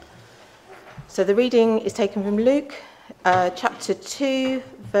So the reading is taken from Luke chapter 2,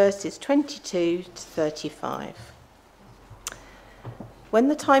 verses 22 to 35. When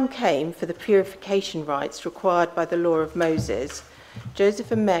the time came for the purification rites required by the law of Moses,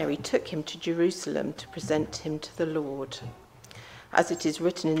 Joseph and Mary took him to Jerusalem to present him to the Lord. As it is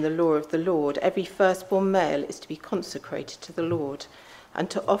written in the law of the Lord, every firstborn male is to be consecrated to the Lord, and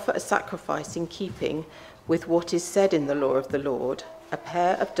to offer a sacrifice in keeping with what is said in the law of the Lord, a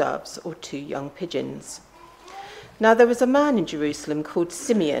pair of doves or 2 young pigeons. Now there was a man in Jerusalem called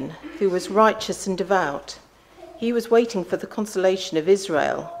Simeon, who was righteous and devout. He was waiting for the consolation of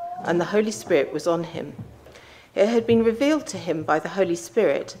Israel, and the Holy Spirit was on him. It had been revealed to him by the Holy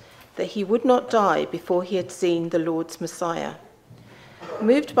Spirit that he would not die before he had seen the Lord's Messiah.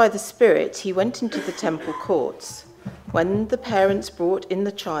 Moved by the Spirit, he went into the temple courts. When the parents brought in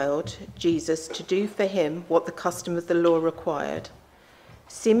the child, Jesus, to do for him what the custom of the law required,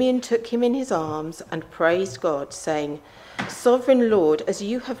 Simeon took him in his arms and praised God, saying, "Sovereign Lord, as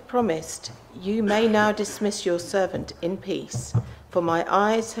you have promised, you may now dismiss your servant in peace, for my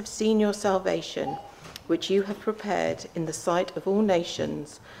eyes have seen your salvation, which you have prepared in the sight of all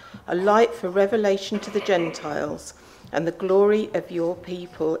nations, a light for revelation to the Gentiles, and the glory of your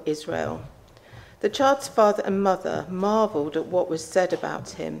people Israel." The child's father and mother marveled at what was said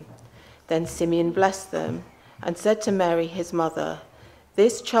about him. Then Simeon blessed them and said to Mary his mother,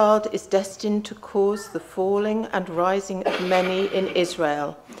 "This child is destined to cause the falling and rising of many in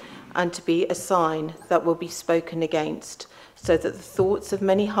Israel, and to be a sign that will be spoken against, so that the thoughts of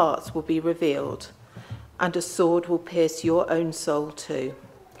many hearts will be revealed, and a sword will pierce your own soul too."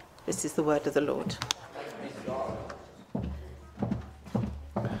 This is the word of the Lord.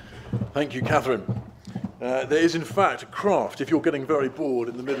 Thank you, Catherine. There is, in fact, a craft, if you're getting very bored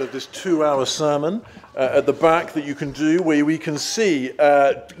in the middle of this 2-hour sermon, at the back that you can do, where we can see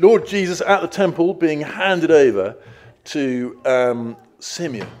Lord Jesus at the temple being handed over to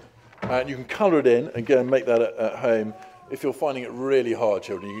Simeon. And you can colour it in and go and make that at home. If you're finding it really hard,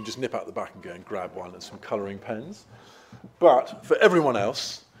 children, you can just nip out the back and go and grab one and some colouring pens. But for everyone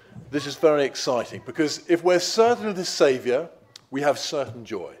else, this is very exciting, because if we're certain of the Saviour, we have certain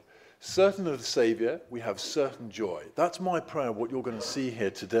joy. Certain of the Saviour, we have certain joy. That's my prayer, what you're going to see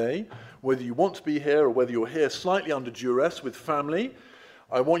here today. Whether you want to be here or whether you're here slightly under duress with family,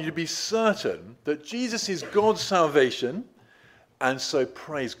 I want you to be certain that Jesus is God's salvation, and so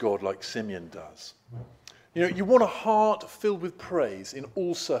praise God like Simeon does. You know, you want a heart filled with praise in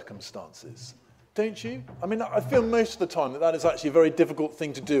all circumstances, don't you? I mean, I feel most of the time that is actually a very difficult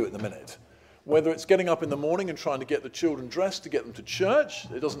thing to do at the minute. Whether it's getting up in the morning and trying to get the children dressed to get them to church,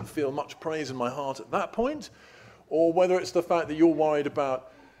 there doesn't feel much praise in my heart at that point, or whether it's the fact that you're worried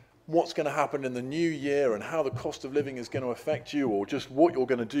about what's going to happen in the new year and how the cost of living is going to affect you, or just what you're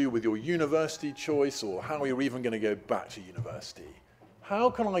going to do with your university choice, or how you're even going to go back to university.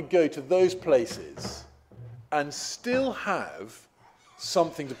 How can I go to those places and still have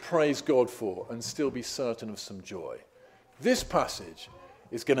something to praise God for and still be certain of some joy? This passage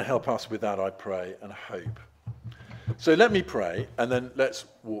is going to help us with that, I pray and hope. So let me pray, and then let's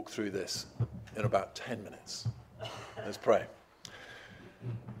walk through this in about 10 minutes. Let's pray.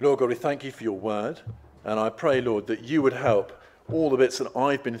 Lord God, we thank you for your word, and I pray, Lord, that you would help all the bits that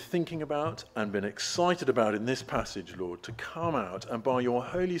I've been thinking about and been excited about in this passage, Lord, to come out and by your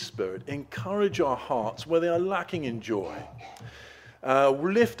Holy Spirit encourage our hearts where they are lacking in joy.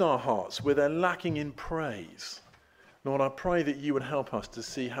 Lift our hearts where they're lacking in praise. Lord, I pray that you would help us to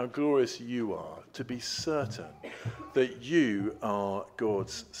see how glorious you are, to be certain that you are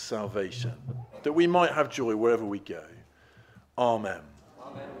God's salvation, that we might have joy wherever we go. Amen.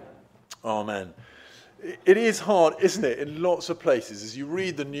 Amen. Amen. It is hard, isn't it, in lots of places, as you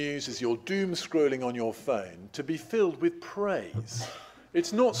read the news, as you're doom scrolling on your phone, to be filled with praise.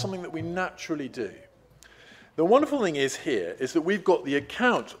 It's not something that we naturally do. The wonderful thing is here is that we've got the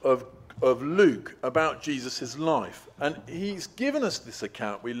account of Luke about Jesus' life. And he's given us this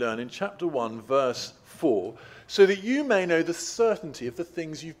account, we learn in chapter 1, verse 4, so that you may know the certainty of the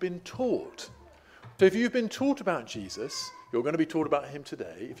things you've been taught. So if you've been taught about Jesus, you're going to be taught about him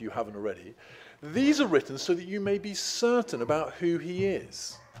today, if you haven't already. These are written so that you may be certain about who he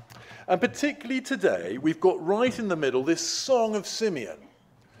is. And particularly today, we've got right in the middle this song of Simeon.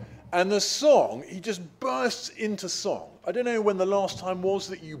 And the song, he just bursts into song. I don't know when the last time was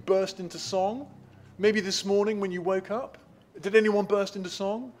that you burst into song. Maybe this morning when you woke up. Did anyone burst into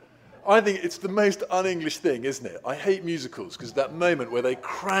song? I think it's the most un-English thing, isn't it? I hate musicals because that moment where they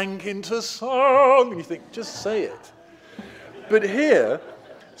crank into song and you think, just say it. But here,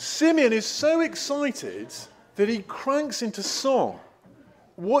 Simeon is so excited that he cranks into song.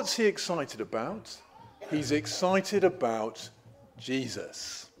 What's he excited about? He's excited about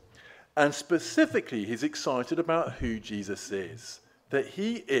Jesus. And specifically, he's excited about who Jesus is. That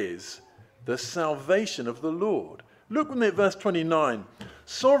he is the salvation of the Lord. Look with me at verse 29.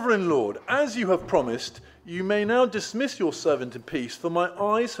 Sovereign Lord, as you have promised, you may now dismiss your servant in peace, for my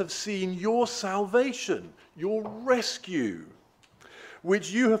eyes have seen your salvation, your rescue,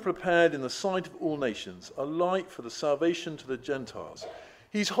 which you have prepared in the sight of all nations, a light for the salvation to the Gentiles.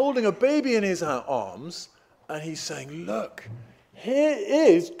 He's holding a baby in his arms, and he's saying, look, here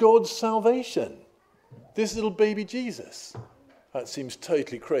is God's salvation. This little baby Jesus. That seems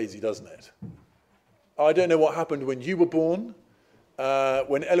totally crazy, doesn't it? I don't know what happened when you were born.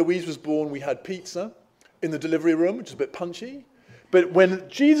 When Eloise was born, we had pizza in the delivery room, which is a bit punchy. But when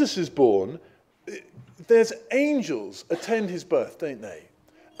Jesus is born, there's angels attend his birth, don't they?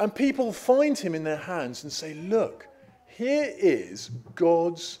 And people find him in their hands and say, look, here is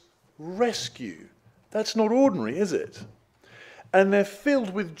God's rescue. That's not ordinary, is it? And they're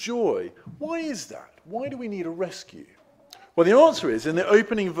filled with joy. Why is that? Why do we need a rescue? Well, the answer is in the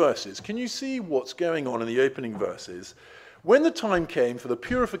opening verses. Can you see what's going on in the opening verses? When the time came for the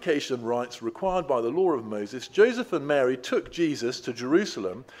purification rites required by the law of Moses, Joseph and Mary took Jesus to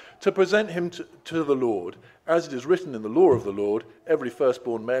Jerusalem to present him to the Lord. As it is written in the law of the Lord, every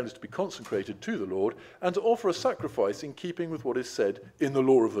firstborn male is to be consecrated to the Lord, and to offer a sacrifice in keeping with what is said in the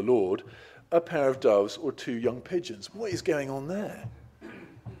law of the Lord, a pair of doves or 2 young pigeons. What is going on there?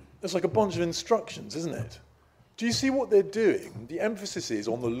 It's like a bunch of instructions, isn't it? Do you see what they're doing? The emphasis is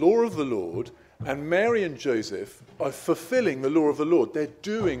on the law of the Lord, and Mary and Joseph are fulfilling the law of the Lord. They're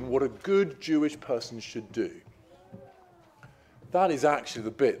doing what a good Jewish person should do. That is actually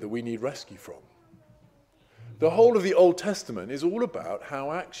the bit that we need rescue from. The whole of the Old Testament is all about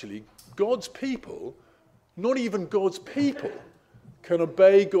how actually God's people, not even God's people, can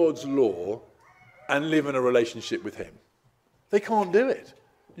obey God's law and live in a relationship with him. They can't do it.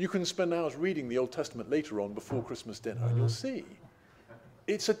 You can spend hours reading the Old Testament later on before Christmas dinner, and you'll see.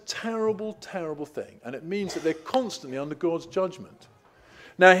 It's a terrible, terrible thing, and it means that they're constantly under God's judgment.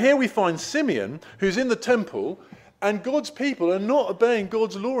 Now here we find Simeon, who's in the temple, and God's people are not obeying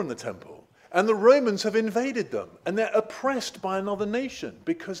God's law in the temple. And the Romans have invaded them, and they're oppressed by another nation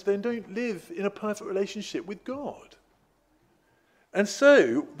because they don't live in a perfect relationship with God. And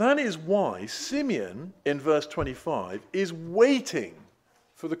so that is why Simeon, in verse 25, is waiting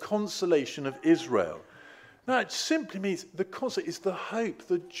for the consolation of Israel. That simply means the consolation is the hope,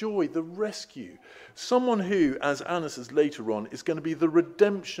 the joy, the rescue. Someone who, as Anna says later on, is going to be the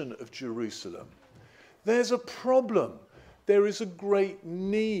redemption of Jerusalem. There's a problem. There is a great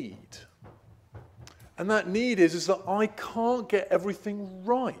need. And that need is that I can't get everything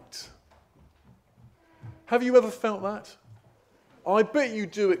right. Have you ever felt that? I bet you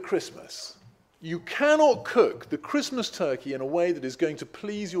do at Christmas. You cannot cook the Christmas turkey in a way that is going to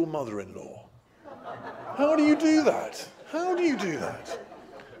please your mother-in-law. How do you do that? How do you do that?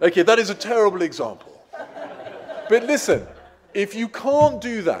 Okay, that is a terrible example. But listen, if you can't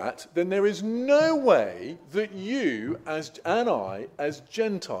do that, then there is no way that you and I, as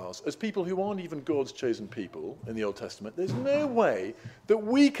Gentiles, as people who aren't even God's chosen people in the Old Testament, there's no way that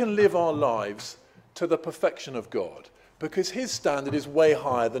we can live our lives to the perfection of God, because his standard is way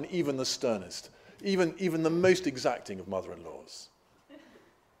higher than even the sternest, even the most exacting of mother-in-laws.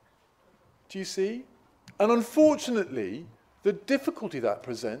 Do you see? And unfortunately, the difficulty that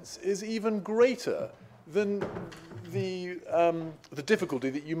presents is even greater than the difficulty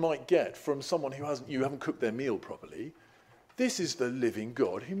that you might get from someone who you haven't cooked their meal properly. This is the living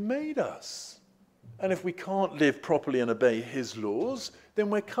God who made us. And if we can't live properly and obey his laws, then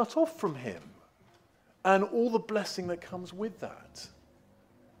we're cut off from him and all the blessing that comes with that.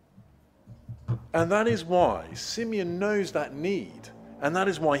 And that is why Simeon knows that need, and that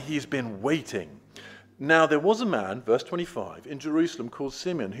is why he's been waiting. Now there was a man, verse 25, in Jerusalem called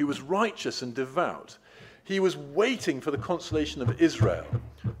Simeon, who was righteous and devout. He was waiting for the consolation of Israel.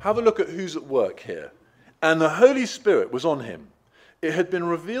 Have a look at who's at work here. And the Holy Spirit was on him. It had been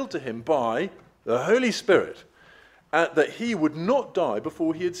revealed to him by the Holy Spirit that he would not die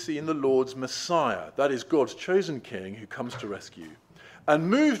before he had seen the Lord's Messiah, that is God's chosen king who comes to rescue. And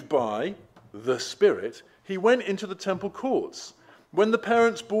moved by the Spirit, he went into the temple courts. When the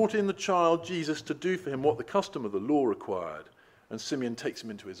parents brought in the child Jesus to do for him what the custom of the law required, and Simeon takes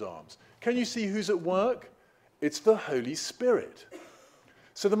him into his arms. Can you see who's at work? It's the Holy Spirit.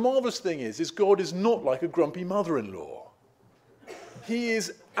 So the marvelous thing is God is not like a grumpy mother-in-law. He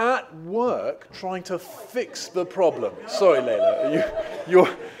is at work trying to fix the problem. Sorry,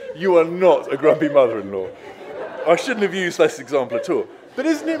 Layla, you are not a grumpy mother-in-law. I shouldn't have used this example at all. But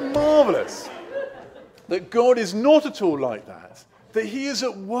isn't it marvellous that God is not at all like that, that he is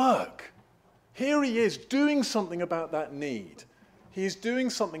at work? Here he is doing something about that need. He is doing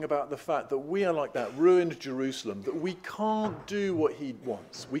something about the fact that we are like that ruined Jerusalem, that we can't do what he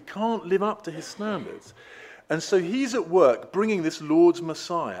wants. We can't live up to his standards. And so he's at work bringing this Lord's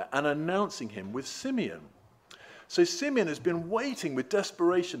Messiah and announcing him with Simeon. So Simeon has been waiting with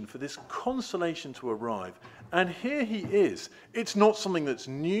desperation for this consolation to arrive. And here he is. It's not something that's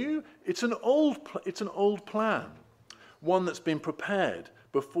new. It's an old plan, one that's been prepared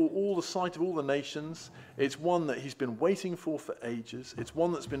before all the sight of all the nations. It's one that he's been waiting for ages. It's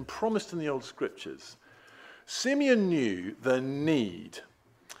one that's been promised in the old scriptures. Simeon knew the need,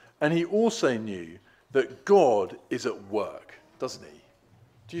 and he also knew that God is at work, doesn't he?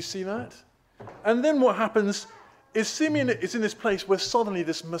 Do you see that? And then what happens is Simeon is in this place where suddenly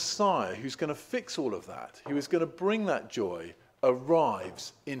this Messiah who's going to fix all of that, who is going to bring that joy,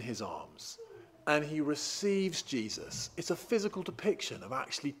 arrives in his arms. And he receives Jesus. It's a physical depiction of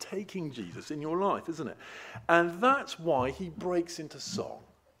actually taking Jesus in your life, isn't it? And that's why he breaks into song.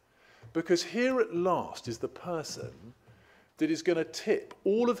 Because here at last is the person that is going to tip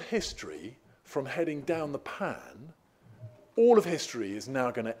all of history from heading down the pan. All of history is now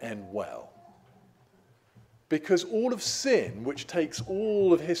going to end well. Because all of sin, which takes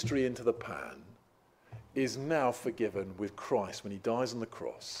all of history into the pan, is now forgiven with Christ when he dies on the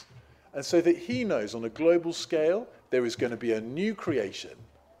cross. And so that he knows on a global scale, there is going to be a new creation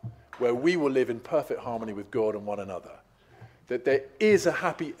where we will live in perfect harmony with God and one another. That there is a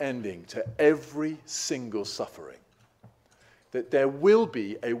happy ending to every single suffering. That there will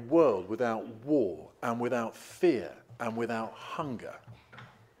be a world without war and without fear and without hunger.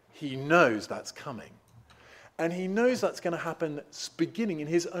 He knows that's coming. And he knows that's going to happen beginning in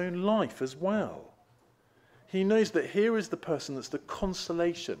his own life as well. He knows that here is the person that's the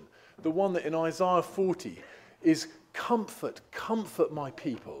consolation, the one that in Isaiah 40 is comfort, comfort my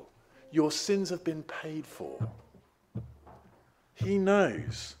people. Your sins have been paid for. He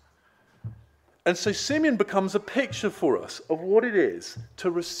knows. And so Simeon becomes a picture for us of what it is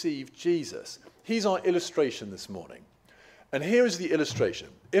to receive Jesus. He's our illustration this morning. And here is the illustration.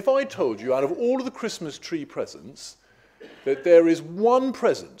 If I told you out of all of the Christmas tree presents that there is one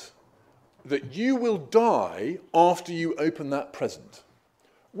present that you will die after you open that present,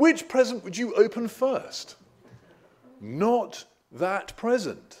 which present would you open first? Not that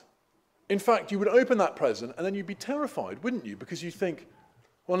present. In fact, you would open that present and then you'd be terrified, wouldn't you? Because you think,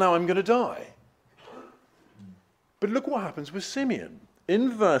 well, now I'm going to die. But look what happens with Simeon.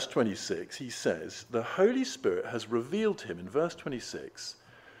 In verse 26, he says, the Holy Spirit has revealed to him, in verse 26,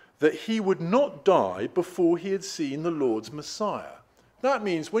 that he would not die before he had seen the Lord's Messiah. That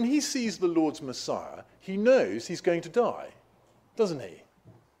means when he sees the Lord's Messiah, he knows he's going to die, doesn't he?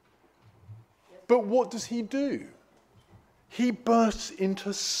 But what does he do? He bursts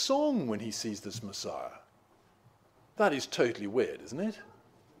into song when he sees this Messiah. That is totally weird, isn't it?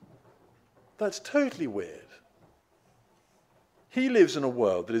 That's totally weird. He lives in a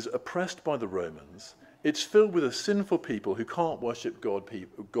world that is oppressed by the Romans. It's filled with a sinful people who can't worship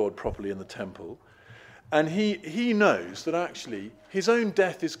God properly in the temple. And he knows that actually his own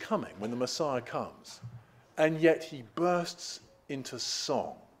death is coming when the Messiah comes. And yet he bursts into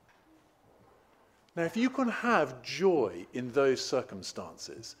song. Now, if you can have joy in those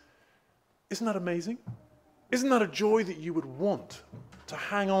circumstances, isn't that amazing? Isn't that a joy that you would want to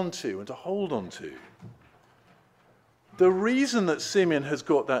hang on to and to hold on to? The reason that Simeon has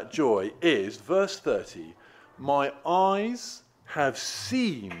got that joy is, verse 30, my eyes have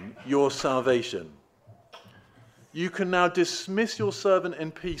seen your salvation. You can now dismiss your servant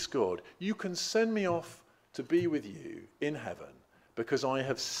in peace, God. You can send me off to be with you in heaven because I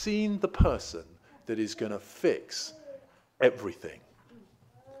have seen the person that is going to fix everything.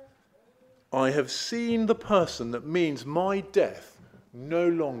 I have seen the person that means my death no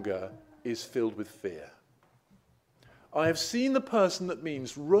longer is filled with fear. I have seen the person that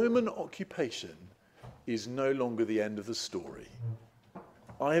means Roman occupation is no longer the end of the story.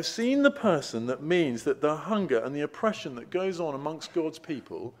 I have seen the person that means that the hunger and the oppression that goes on amongst God's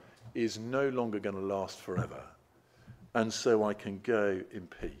people is no longer going to last forever. And so I can go in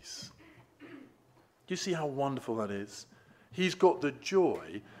peace. Do you see how wonderful that is? He's got the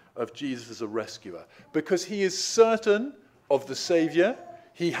joy of Jesus as a rescuer. Because he is certain of the Saviour,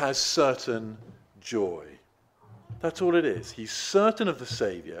 he has certain joy. That's all it is. He's certain of the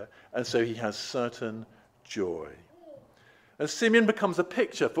Saviour, and so he has certain joy. And Simeon becomes a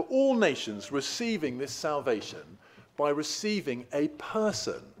picture for all nations receiving this salvation by receiving a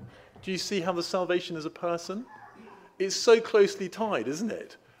person. Do you see how the salvation is a person? It's so closely tied, isn't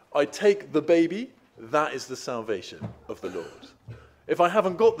it? I take the baby, that is the salvation of the Lord. If I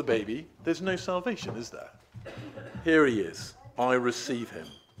haven't got the baby, there's no salvation, is there? Here he is. I receive him.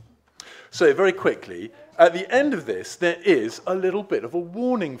 So very quickly, at the end of this, there is a little bit of a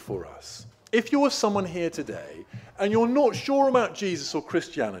warning for us. If you're someone here today and you're not sure about Jesus or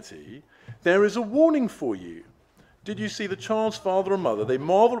Christianity, there is a warning for you. Did you see the child's father and mother? They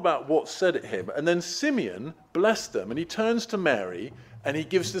marveled about what said at him, and then Simeon blessed them, and he turns to Mary and he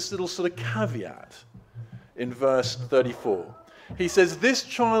gives this little sort of caveat in verse 34. He says, this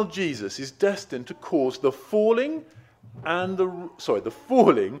child Jesus is destined to cause the falling and the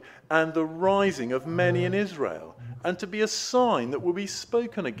rising of many in Israel, and to be a sign that will be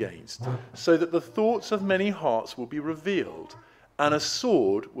spoken against, so that the thoughts of many hearts will be revealed, and a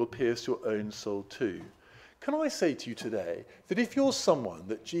sword will pierce your own soul too. Can I say to you today that if you're someone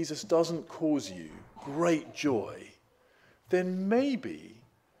that Jesus doesn't cause you great joy, then maybe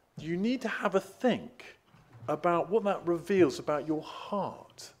you need to have a think about what that reveals about your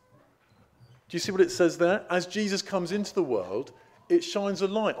heart. Do you see what it says there? As Jesus comes into the world, it shines a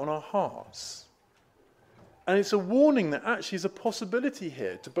light on our hearts. And it's a warning that actually is a possibility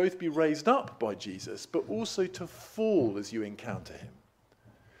here to both be raised up by Jesus, but also to fall as you encounter him.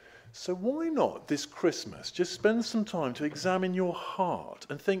 So why not this Christmas just spend some time to examine your heart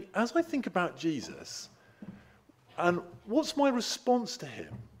and think, as I think about Jesus, and what's my response to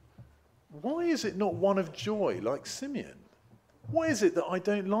him? Why is it not one of joy like Simeon? What is it that I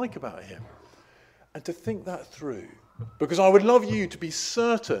don't like about him? And to think that through. Because I would love you to be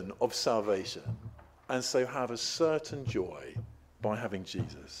certain of salvation and so have a certain joy by having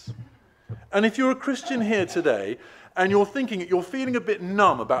Jesus. And if you're a Christian here today and you're feeling a bit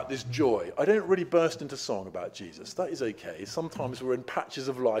numb about this joy, I don't really burst into song about Jesus. That is okay. Sometimes we're in patches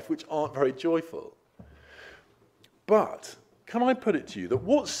of life which aren't very joyful. But can I put it to you that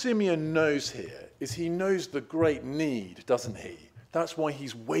what Simeon knows here is he knows the great need, doesn't he? That's why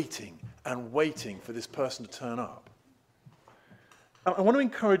he's waiting and waiting for this person to turn up. And I want to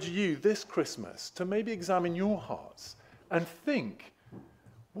encourage you this Christmas to maybe examine your hearts and think,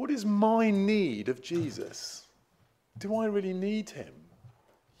 what is my need of Jesus? Do I really need him?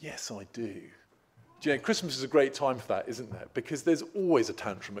 Yes, I do. Do you know, Christmas is a great time for that, isn't there? Because there's always a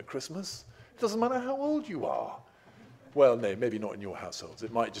tantrum at Christmas. It doesn't matter how old you are. Well, no, maybe not in your households.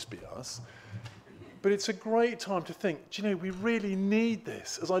 It might just be us. But it's a great time to think, do you know, we really need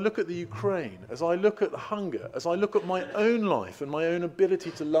this. As I look at the Ukraine, as I look at the hunger, as I look at my own life and my own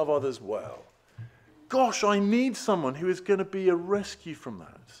ability to love others well, gosh, I need someone who is going to be a rescue from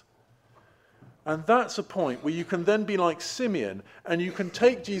that. And that's a point where you can then be like Simeon and you can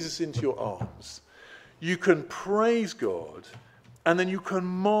take Jesus into your arms. You can praise God and then you can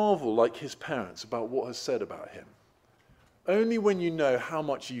marvel like his parents about what has said about him. Only when you know how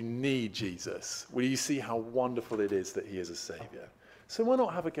much you need Jesus will you see how wonderful it is that he is a saviour. So why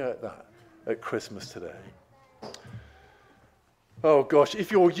not have a go at that at Christmas today? Oh gosh,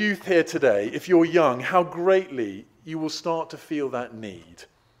 if you're youth here today, if you're young, how greatly you will start to feel that need.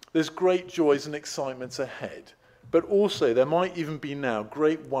 There's great joys and excitements ahead, but also there might even be now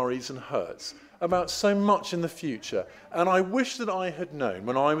great worries and hurts about so much in the future. And I wish that I had known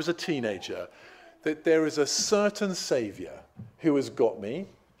when I was a teenager that there is a certain saviour who has got me,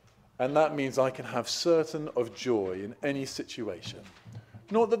 and that means I can have certain of joy in any situation.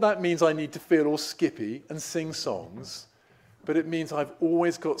 Not that that means I need to feel all skippy and sing songs, but it means I've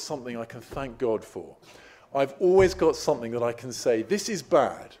always got something I can thank God for. I've always got something that I can say, this is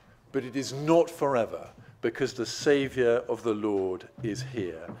bad, but it is not forever, because the Saviour of the Lord is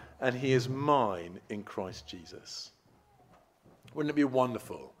here, and he is mine in Christ Jesus. Wouldn't it be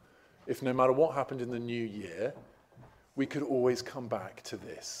wonderful if no matter what happened in the new year, we could always come back to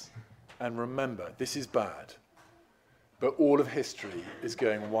this and remember, this is bad, but all of history is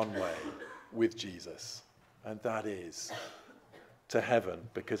going one way with Jesus, and that is to heaven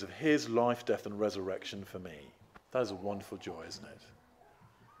because of his life, death, and resurrection for me. That is a wonderful joy, isn't it?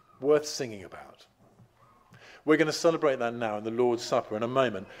 Worth singing about. We're going to celebrate that now in the Lord's Supper in a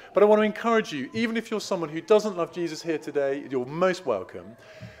moment. But I want to encourage you, even if you're someone who doesn't love Jesus here today, you're most welcome.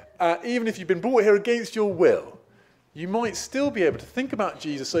 Even if you've been brought here against your will, you might still be able to think about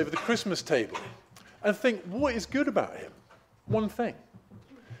Jesus over the Christmas table and think, what is good about him? One thing.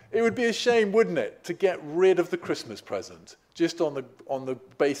 It would be a shame, wouldn't it, to get rid of the Christmas present just on the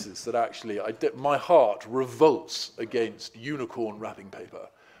basis that actually my heart revolts against unicorn wrapping paper.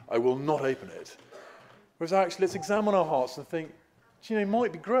 I will not open it. Whereas actually, let's examine our hearts and think, do you know, it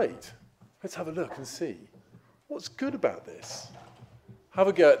might be great. Let's have a look and see. What's good about this? Have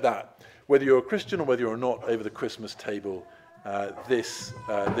a go at that. whether you're a Christian or whether you're not, over the Christmas table this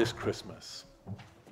Christmas.